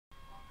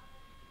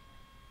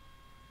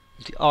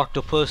The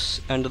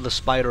octopus and the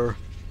spider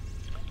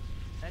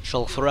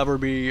shall forever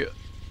be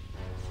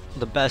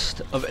the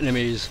best of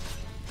enemies.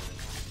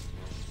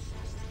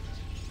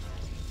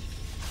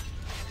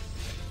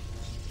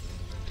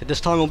 Okay,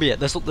 this time will be it.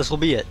 This will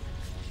be it.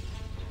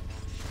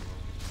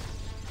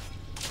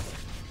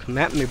 Come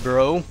at me,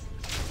 bro.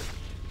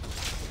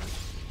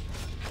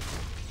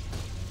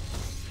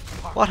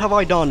 What have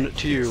I done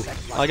to you?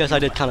 I guess I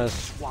did kind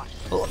of.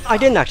 Well, I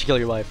didn't actually kill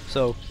your wife,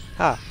 so.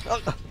 Ha.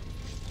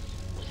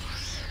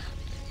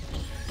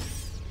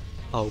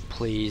 Oh,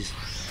 please.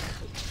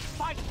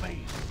 Fight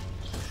me!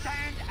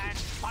 Stand and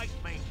fight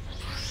me!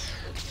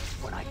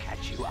 When I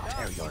catch you, I'll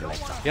tear your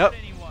legs off. Yep.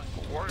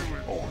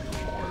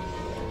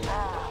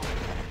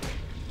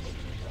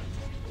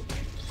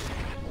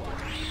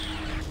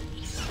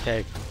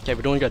 Okay,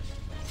 we're doing good.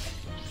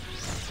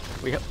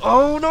 We have.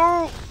 Oh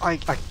no!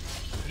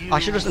 I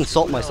should just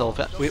insult myself.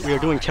 We are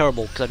doing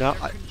terrible because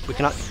we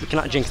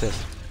cannot jinx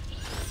this.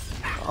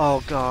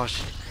 Oh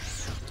gosh.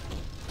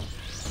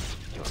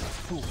 You're a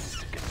fool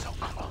to get so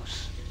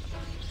close.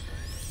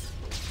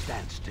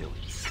 Stand still,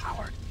 you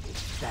coward.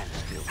 Stand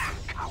still,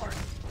 you coward.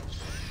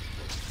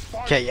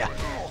 Okay, yeah.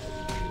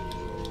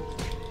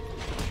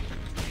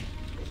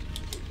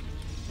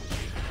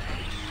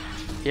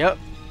 Yep.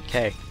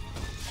 Okay.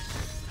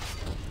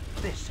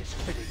 This is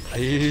fitting.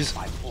 Please.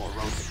 My poor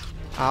rodent.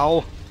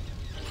 Ow.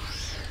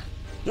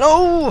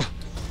 No!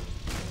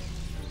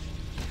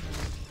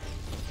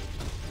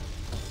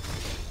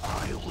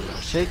 I will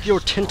Take your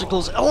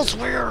tentacles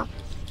elsewhere!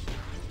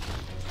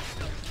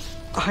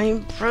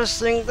 I'm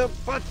pressing the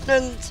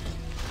buttons!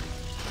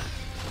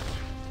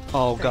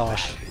 Oh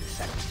gosh.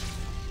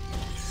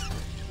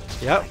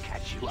 Yep. I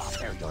catch you, I'll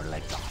tear your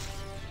legs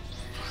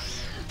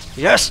off.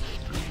 Yes!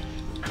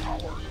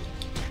 Coward.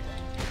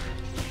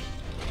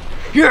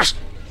 Yes!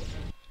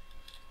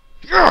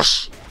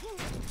 Yes!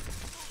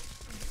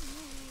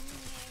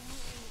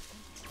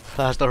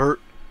 That has to hurt.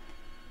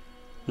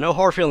 No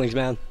hard feelings,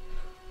 man.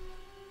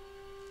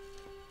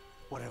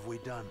 What have we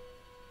done?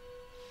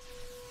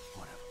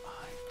 What have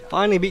I done?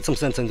 Finally beat some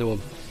sense into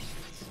him.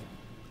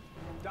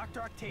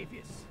 Dr.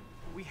 Octavius,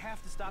 we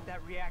have to stop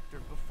that reactor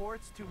before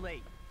it's too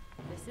late.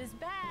 This is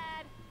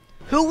bad.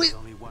 Who is... There's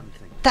only one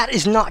thing. That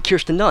is not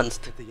Kirsten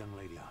Dunst. Get the young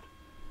lady out.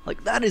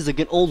 Like, that is like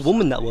an old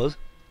woman that was.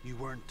 You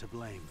weren't to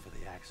blame for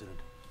the accident.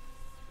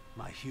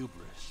 My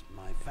hubris,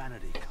 my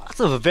vanity cost That's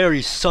a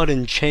very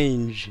sudden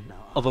change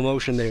of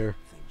emotion there.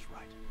 things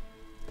right.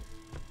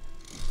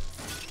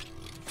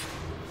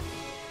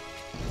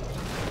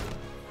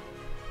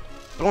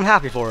 But I'm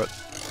happy for it.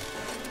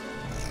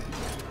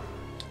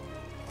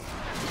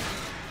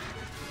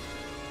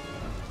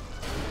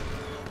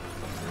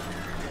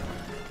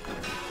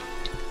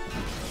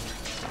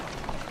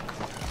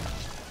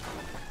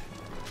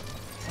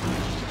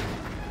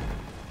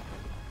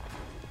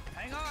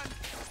 Hang on.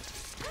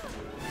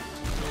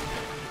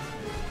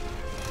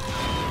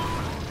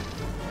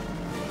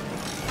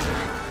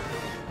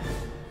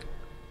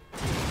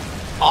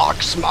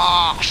 Arc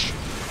Smash!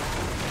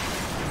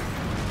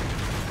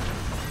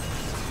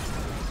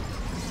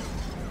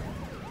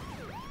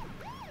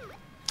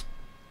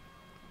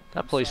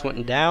 That place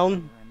went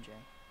down. MJ.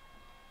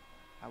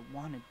 I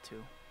wanted to.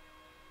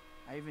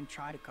 I even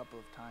tried a couple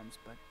of times,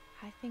 but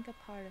I think a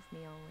part of me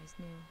always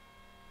knew.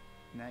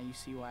 now you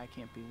see why I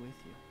can't be with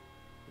you.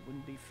 It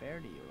wouldn't be fair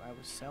to you. I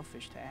was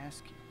selfish to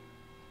ask you.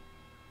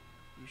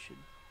 You should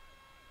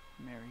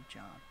marry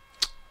John.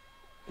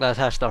 That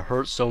has to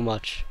hurt so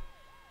much.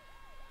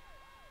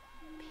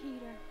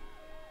 Peter.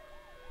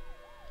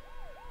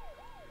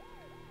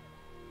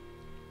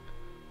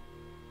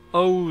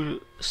 Oh,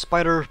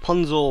 Spider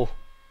Punzel,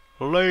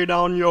 lay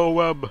down your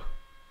web.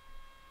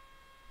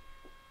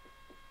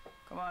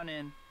 Come on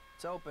in.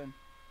 It's open.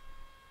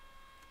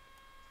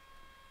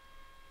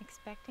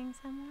 Expecting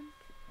someone?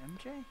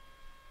 MJ,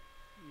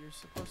 you're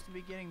supposed to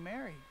be getting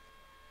married.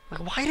 Like,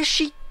 why does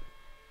she?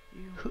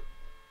 You...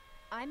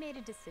 I made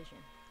a decision.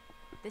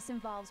 This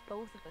involves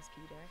both of us,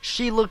 Peter.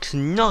 She looks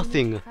You need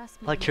nothing to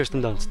trust me like to make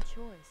Kirsten my own Dunst.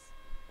 choice.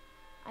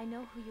 I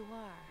know who you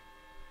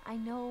are. I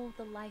know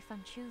the life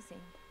I'm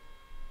choosing.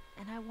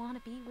 And I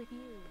want to be with you.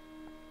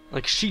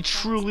 Like, she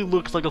truly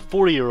looks like a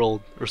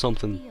 40-year-old or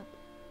something. Feel.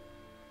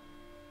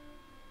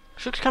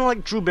 She looks kind of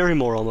like Drew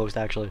Barrymore almost,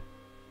 actually.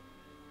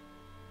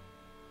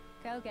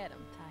 Go get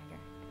him, Tiger.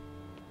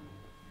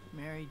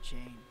 Mary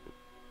Jane.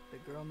 The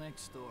girl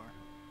next door.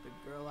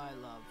 The girl I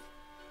love.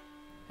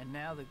 And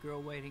now the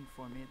girl waiting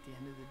for me at the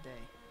end of the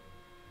day.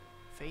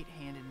 Fate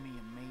handed me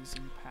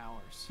amazing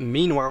powers.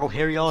 Meanwhile,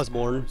 Harry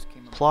Osborn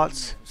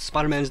plots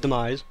Spider-Man's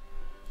demise.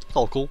 It's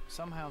all cool.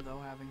 Somehow, though,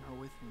 having her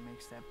with me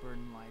makes that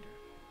burden lighter.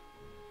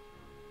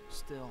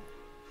 Still,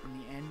 in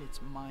the end, it's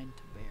mine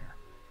to bear.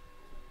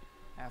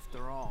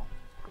 After all,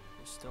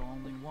 there's still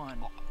only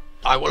one.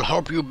 I will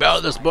help you bear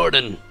this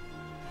burden,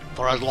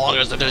 for as long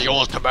as it is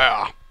yours to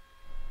bear.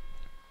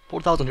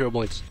 4,000 hero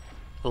points.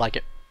 I like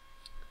it.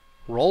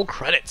 Roll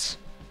credits.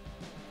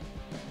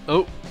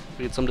 Oh,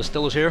 we get some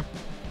distillers here.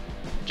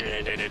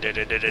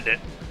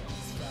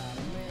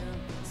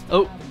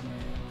 Oh.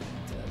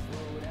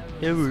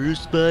 Ever a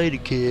spider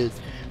cat.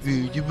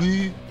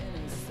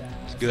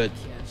 It's good.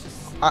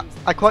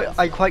 I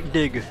quite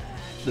dig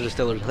the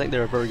Distillers. I think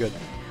they're very good.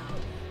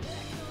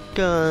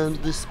 Comes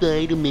the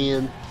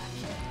Spider-Man.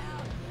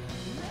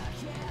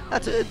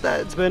 That's it.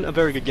 That's been a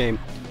very good game.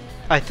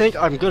 I think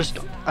I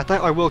think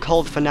I will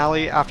call the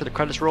finale after the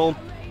credits roll.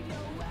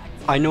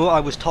 I know I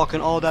was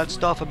talking all that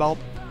stuff about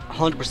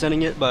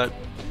 100%ing it, but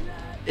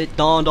it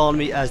dawned on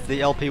me as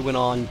the LP went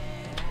on.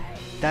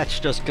 That's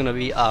just gonna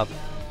be a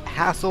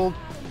hassle,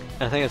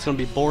 and I think it's gonna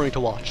be boring to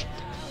watch.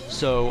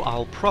 So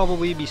I'll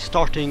probably be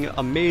starting the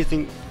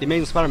Amazing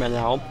Spider-Man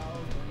now,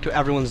 to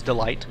everyone's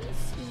delight,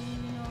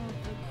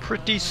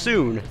 pretty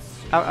soon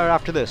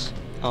after this.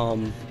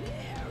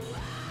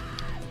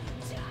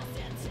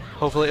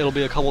 Hopefully it'll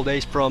be a couple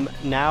days from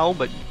now,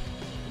 but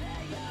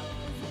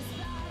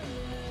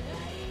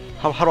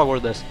how do I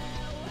word this?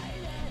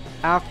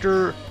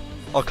 After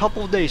a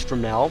couple of days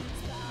from now,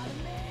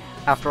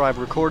 after I've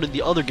recorded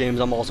the other games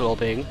I'm also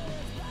LPing,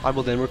 I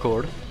will then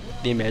record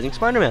The Amazing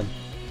Spider-Man.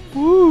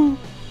 Woo!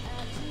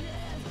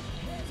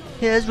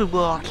 Yes, we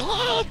walk.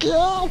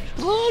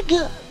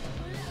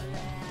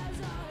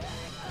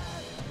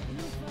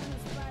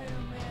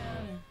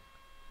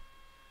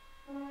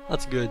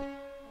 That's good.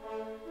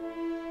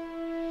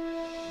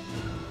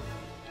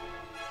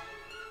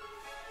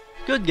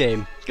 Good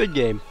game. Good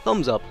game.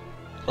 Thumbs up.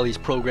 All these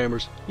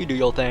programmers, you do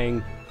your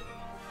thing.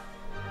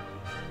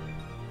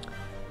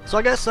 So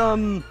I guess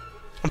I'm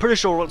pretty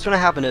sure what's gonna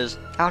happen is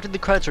after the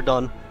credits are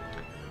done,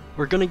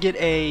 we're gonna get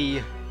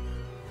a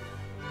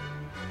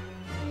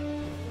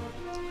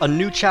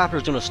new chapter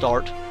is gonna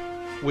start,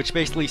 which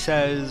basically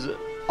says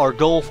our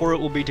goal for it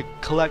will be to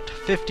collect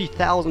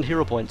 50,000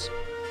 hero points.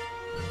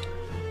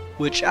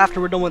 Which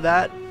after we're done with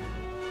that,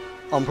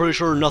 I'm pretty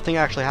sure nothing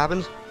actually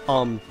happens,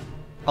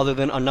 other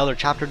than another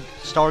chapter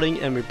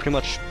starting, and we pretty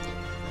much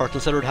are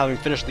considered having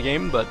finished the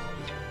game. But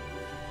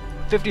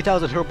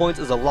 50,000 hero points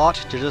is a lot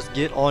to just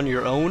get on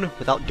your own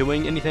without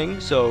doing anything,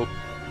 so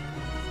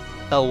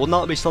that will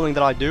not be something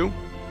that I do.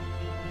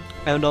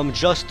 And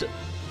just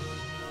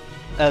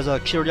as a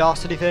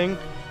curiosity thing,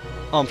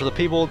 for the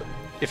people,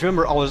 if you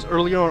remember,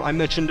 earlier on I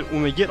mentioned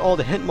when we get all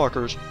the hint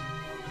markers,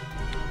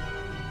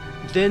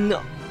 then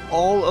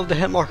all of the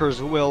hint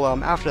markers will,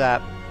 after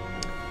that,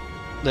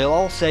 they'll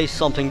all say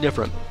something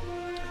different.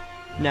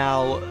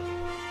 Now,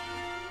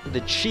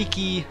 the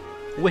cheeky,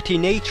 witty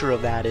nature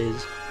of that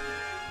is,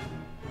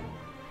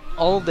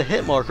 all of the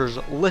hit markers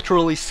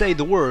literally say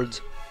the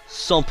words,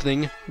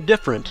 something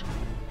different.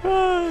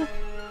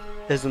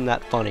 Isn't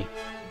that funny?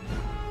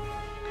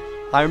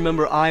 I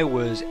remember I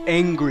was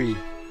angry,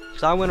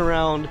 because I went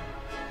around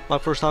my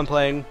first time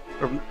playing,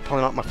 or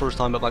probably not my first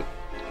time, but like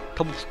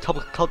a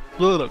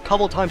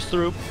couple times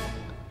through,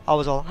 I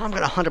was all, I'm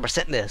gonna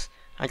 100% this.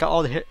 I got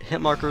all the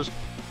hit markers,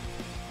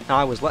 and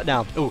I was let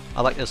down. Ooh,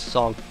 I like this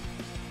song.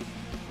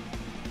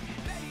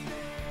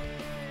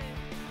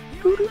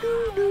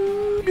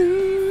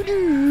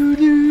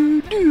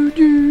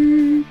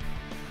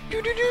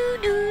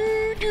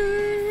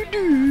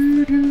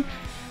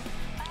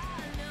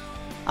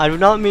 I do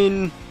not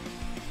mean,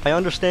 I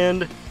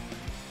understand,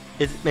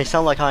 it may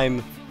sound like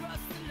I'm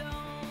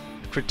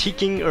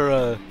critiquing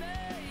or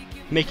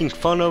making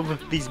fun of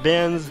these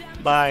bands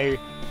by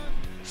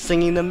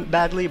singing them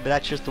badly, but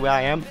that's just the way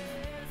I am.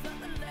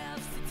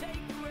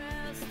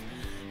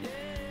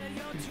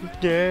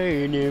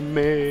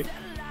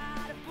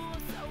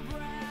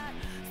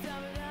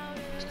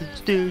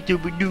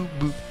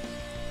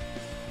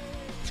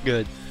 It's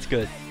good, it's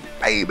good.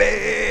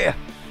 Baby!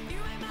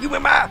 You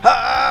make my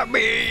heart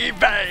beat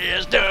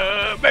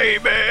faster,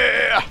 baby!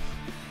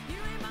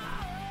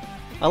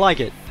 I like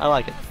it, I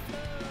like it.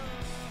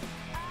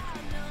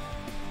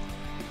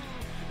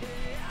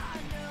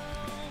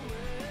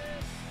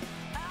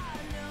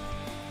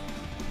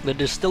 The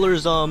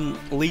Distillers'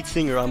 lead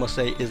singer, I must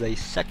say, is a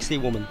sexy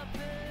woman.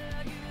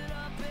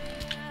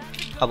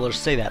 I will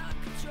just say that.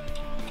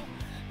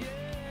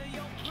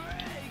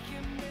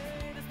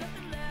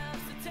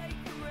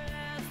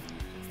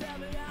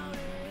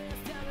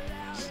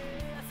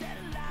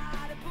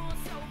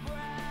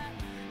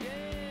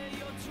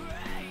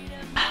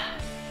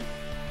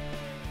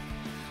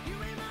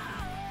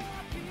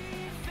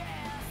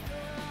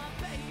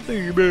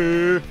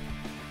 Baby.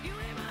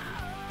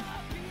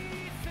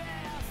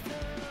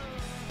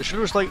 They should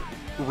have just like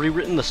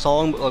rewritten the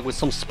song, but like with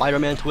some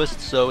Spider-Man twist.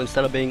 So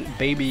instead of being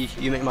 "Baby,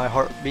 you make my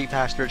heart beat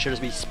faster," it should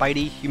just be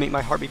 "Spidey, you make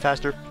my heart beat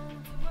faster."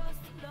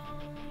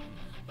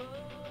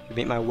 You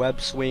make my web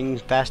swing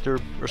faster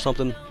or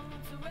something.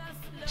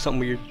 Something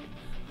weird.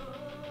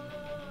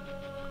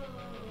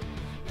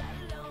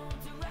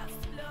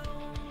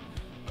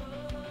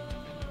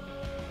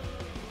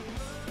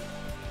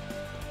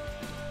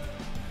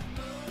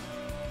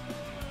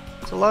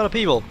 It's a lot of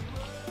people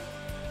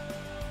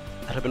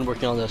that have been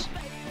working on this.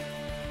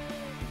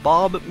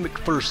 Bob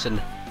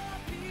McPherson,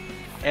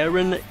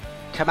 Aaron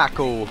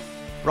Kamako,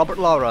 Robert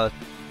Lara,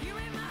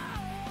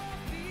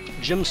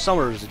 Jim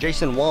Summers,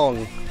 Jason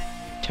Wong,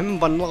 Tim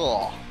Van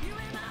Law,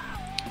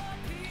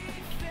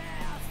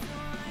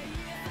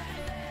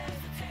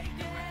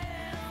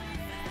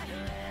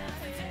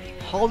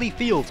 Holly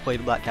Fields played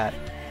the Black Cat.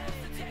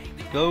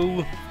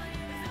 Go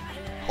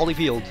Holly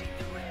Fields.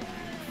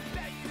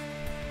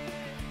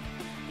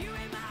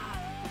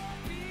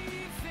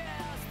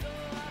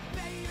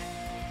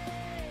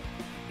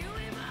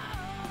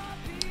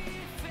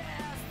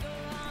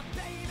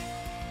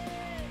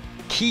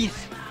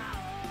 Keith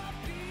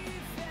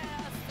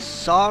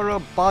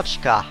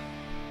Sarabachka.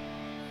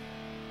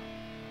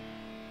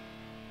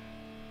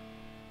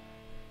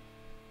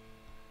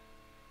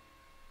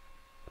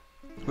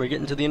 We're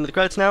getting to the end of the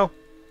credits now.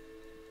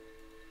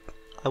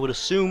 I would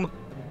assume.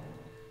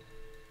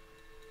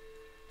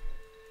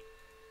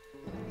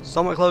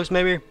 Somewhat close,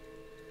 maybe.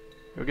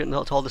 We're getting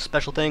to all the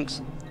special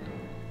things.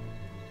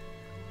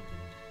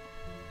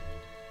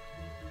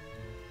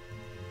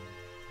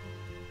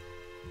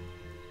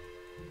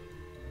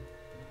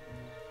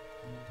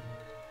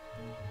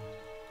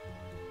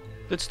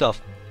 Good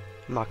stuff.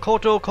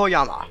 Makoto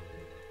Koyama.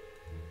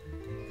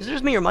 Is it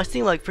just me, or am I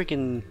seeing like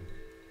freaking...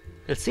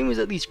 It seems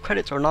that these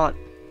credits are not...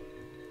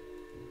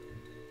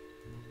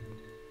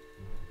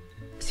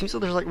 It seems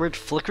like there's like weird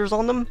flickers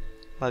on them.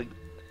 Like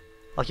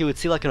you would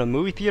see like in a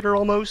movie theater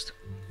almost.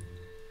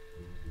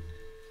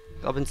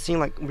 I've been seeing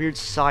like weird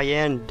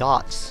cyan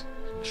dots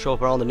show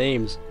up around the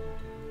names.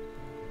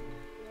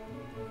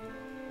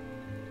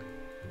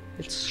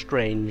 It's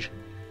strange.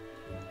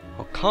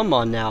 Oh, come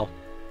on now.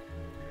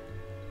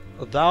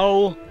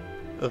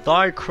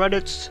 Thy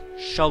credits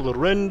shall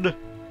rend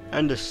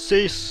and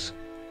cease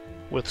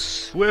with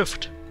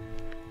swift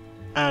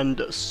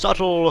and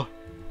subtle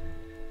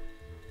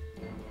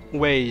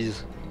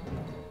ways.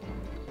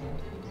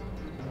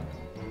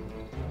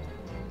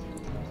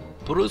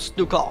 Bruce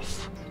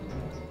Dukov,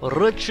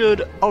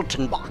 Richard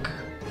Altenbach,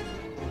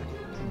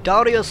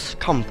 Darius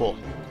Campo,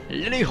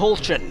 Lily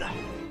Holchen,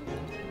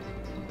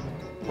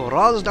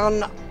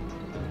 Razdan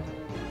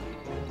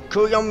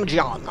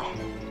Kuyamjian,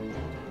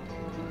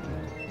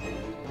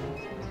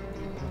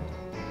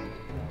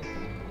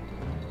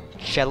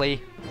 Celli,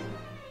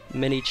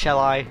 mini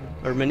celli,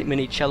 or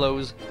mini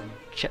cellos,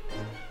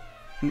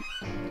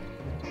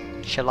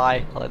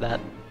 celli, I like that.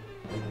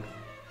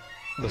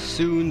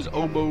 Bassoons,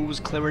 oboes,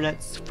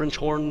 clarinets, French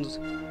horns,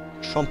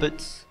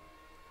 trumpets,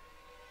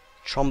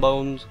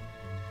 trombones,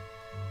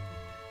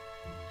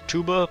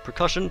 tuba,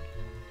 percussion.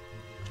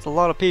 It's a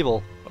lot of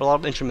people, a lot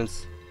of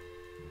instruments.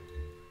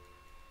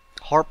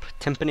 Harp,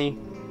 timpani,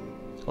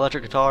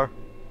 electric guitar.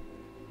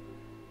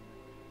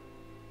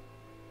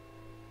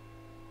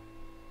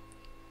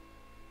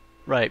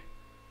 Right.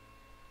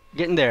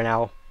 Getting there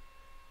now.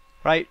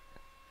 Right?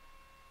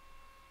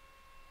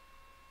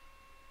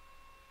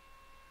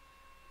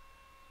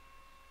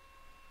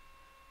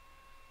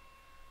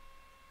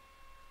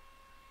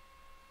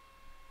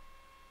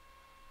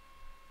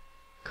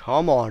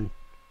 Come on.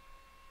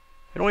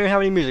 I don't even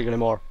have any music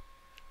anymore.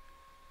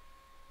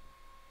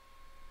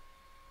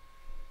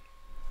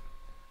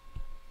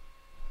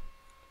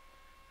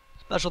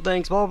 Special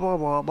thanks, blah blah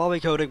blah, Bobby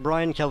Kotick,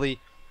 Brian Kelly,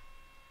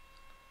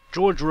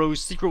 George Rose,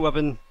 Secret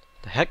Weapon,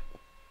 the heck?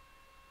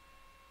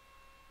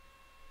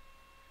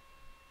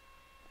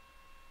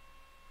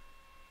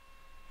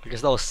 I guess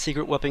that was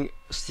secret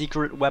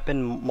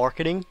weapon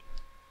marketing.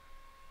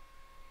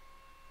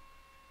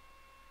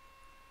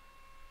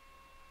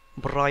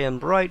 Brian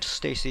Bright,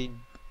 Stacy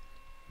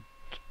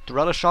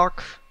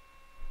Drelishok.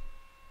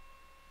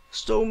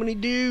 So many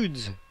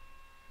dudes.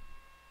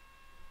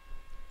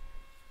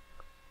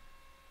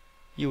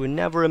 You would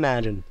never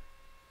imagine.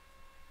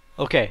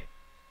 Okay.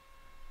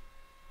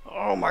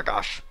 Oh my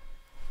gosh.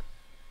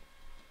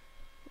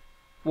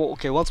 Well,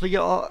 okay, once we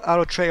get out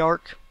of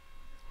Treyarch,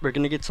 we're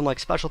gonna get some like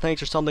special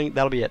thanks or something.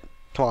 That'll be it.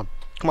 Come on.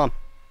 Come on.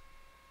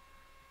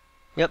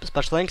 Yep,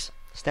 special thanks.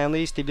 Stan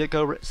Lee, Steve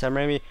Ditko, Sam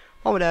Raimi,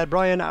 Mom and Dad,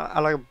 Brian,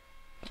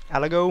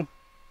 Alagao,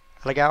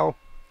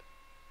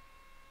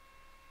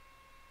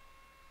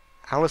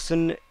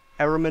 Allison,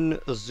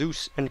 Ehrman,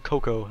 Zeus, and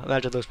Coco. I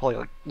imagine those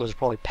are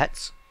probably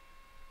pets.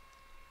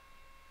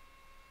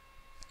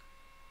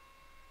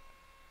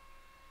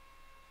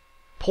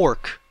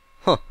 Pork.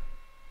 Huh.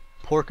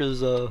 Pork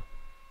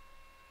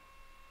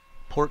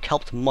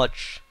helped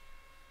much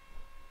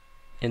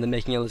in the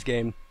making of this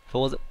game. If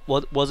it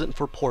wasn't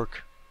for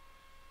Pork,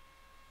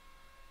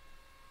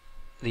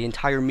 the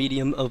entire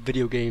medium of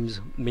video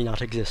games may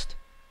not exist.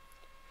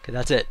 Okay,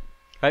 that's it.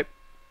 Right?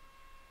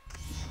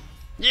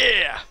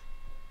 Yeah!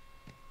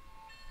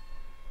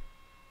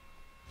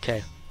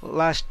 Okay,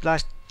 last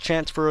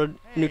chance for a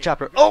new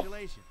chapter. Oh!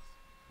 Congratulations.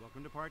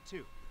 Welcome to part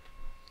 2.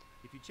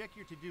 If you check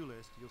your to-do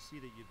list, you'll see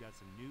that you've got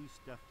some new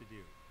stuff to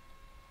do.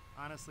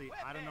 Honestly,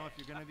 I don't know if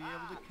you're going to be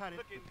able to cut it,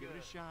 but give it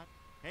a shot.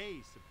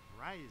 Hey,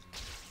 surprise me.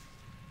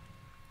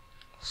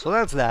 So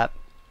that's that.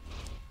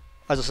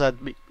 As I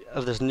said,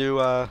 of this new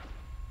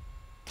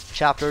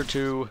chapter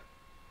to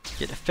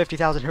get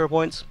 50,000 hero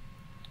points.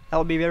 That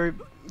would be very,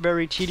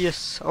 very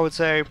tedious, I would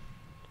say.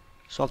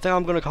 So I think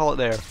I'm going to call it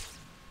there.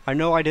 I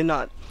know I did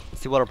not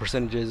see what our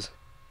percentage is.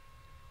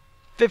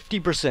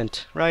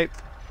 50%, right?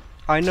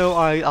 I know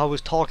I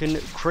was talking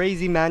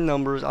crazy mad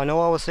numbers. I know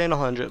I was saying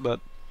 100, but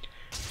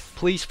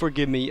please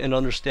forgive me and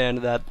understand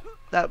that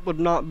that would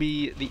not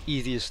be the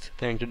easiest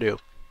thing to do.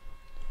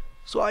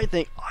 So I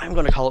think I'm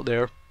gonna call it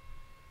there.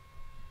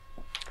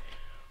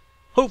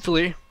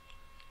 Hopefully,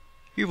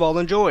 you've all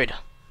enjoyed.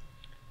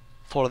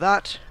 For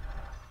that,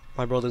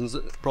 my brothers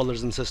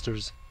and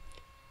sisters,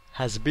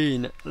 has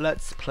been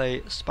Let's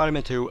Play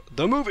Spider-Man 2,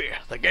 the movie,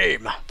 the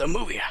game, the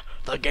movie,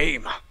 the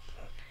game.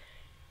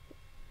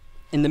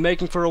 In the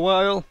making for a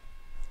while,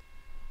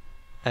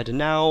 and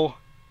now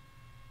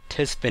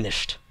 'tis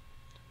finished.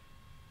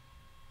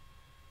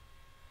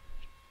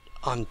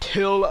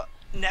 Until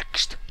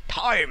next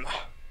time.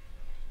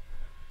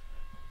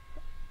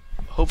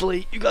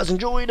 Hopefully you guys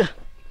enjoyed.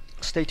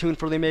 Stay tuned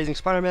for The Amazing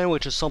Spider-Man,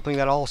 which is something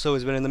that also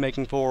has been in the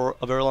making for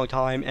a very long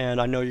time,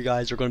 and I know you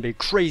guys are going to be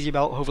crazy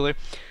about, hopefully.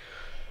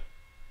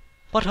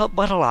 But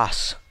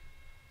alas,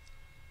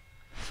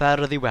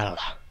 fare thee well.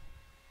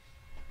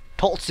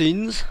 Tot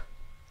ziens.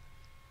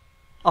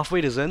 Auf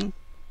Wiedersehen.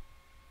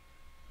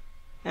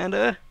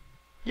 And,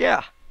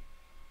 yeah.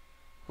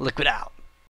 Liquid out.